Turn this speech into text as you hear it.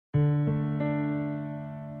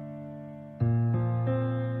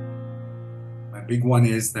big one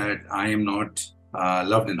is that I am not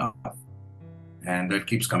loved enough, and that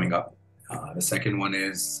keeps coming up. The second one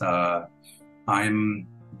is I'm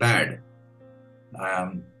bad. Um,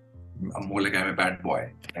 I'm more like I'm a bad boy.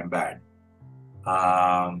 I'm bad.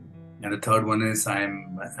 And the third one is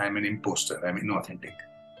I'm an imposter. I'm inauthentic.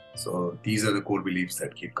 So these are the core beliefs that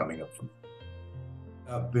keep coming up for me.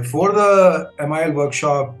 Before the MIL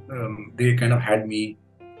workshop, they kind of had me.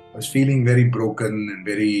 I was feeling very broken and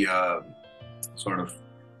very sort of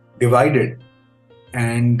divided.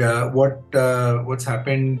 And what's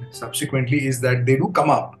happened subsequently is that they do come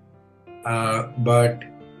up, but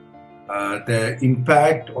the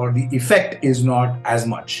impact or the effect is not as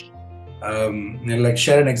much. Like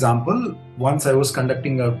share an example. Once I was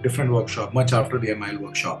conducting a different workshop, much after the MIL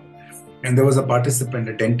workshop, and there was a participant,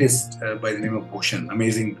 a dentist by the name of Bhushan,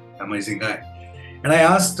 amazing guy. And I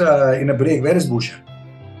asked in a break, where is Bhushan?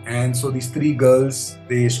 And so these three girls,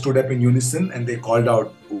 they stood up in unison and they called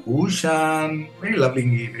out, Bhushan, very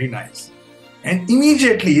lovingly, very nice. And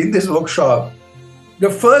immediately in this workshop, the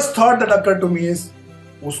first thought that occurred to me is,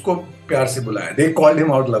 usko pyar se bulaya. They called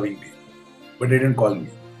him out lovingly, but they didn't call me,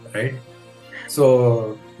 right?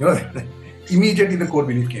 So, immediately the core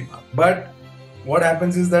belief came up. But what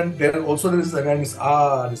happens is that there is awareness,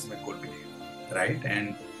 this is my core belief, right?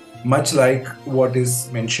 And much like what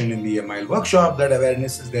is mentioned in the MIL workshop, that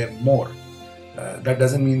awareness is there more. That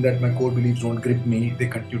doesn't mean that my core beliefs don't grip me. They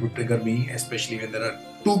continue to trigger me, especially when there are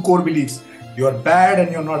two core beliefs. You're bad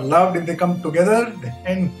and you're not loved. If they come together,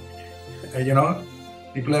 then,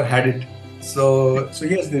 people have had it. So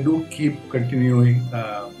yes, they do keep continuing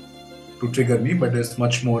to trigger me, but there's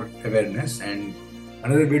much more awareness. And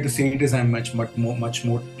another way to say it is I'm much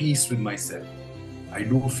more peace with myself. I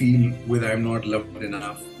do feel whether I'm not loved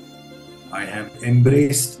enough. I have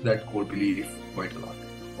embraced that core belief quite a lot.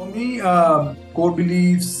 For me, core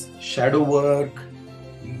beliefs, shadow work,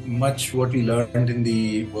 much what we learned in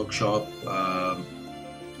the workshop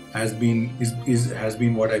has been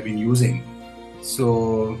what I've been using.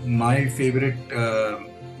 So my favorite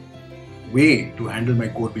way to handle my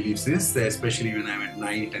core beliefs is, especially when I'm at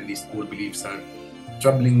night and these core beliefs are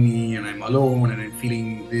troubling me and I'm alone and I'm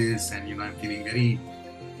feeling this and I'm feeling very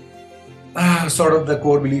sort of the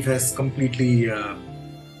core belief has completely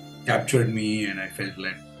captured me and I felt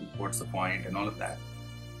like what's the point and all of that.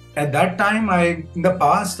 At that time, in the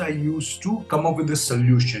past I used to come up with a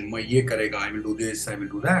solution. Ye karega, I will do this, I will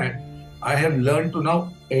do that. I have learned to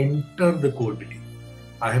now enter the core belief.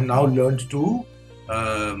 I have now learned to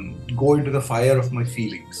go into the fire of my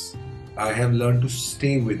feelings. I have learned to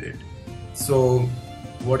stay with it. So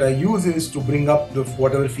what I use is to bring up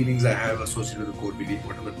whatever feelings I have associated with the core belief,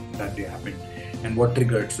 whatever that day happened and what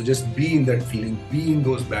triggered. So just be in that feeling, be in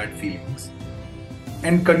those bad feelings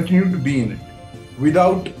and continue to be in it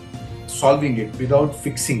without solving it, without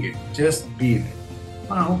fixing it. Just be in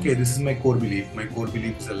it. Okay, this is my core belief. My core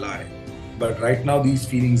belief is a lie. But right now these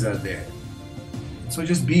feelings are there. So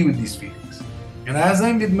just be with these feelings. And as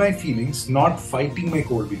I'm with my feelings, not fighting my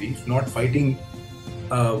core belief, not fighting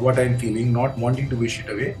what I'm feeling, not wanting to wish it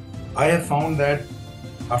away, I have found that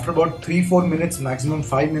after about 3-4 minutes, maximum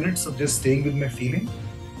 5 minutes of just staying with my feeling,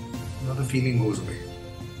 the feeling goes away.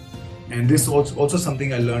 And this is also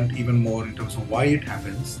something I learned even more in terms of why it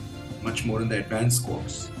happens, much more in the advanced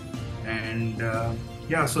course. And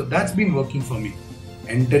so that's been working for me,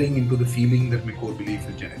 entering into the feeling that my core belief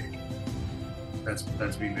is generating. That's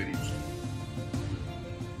been very interesting.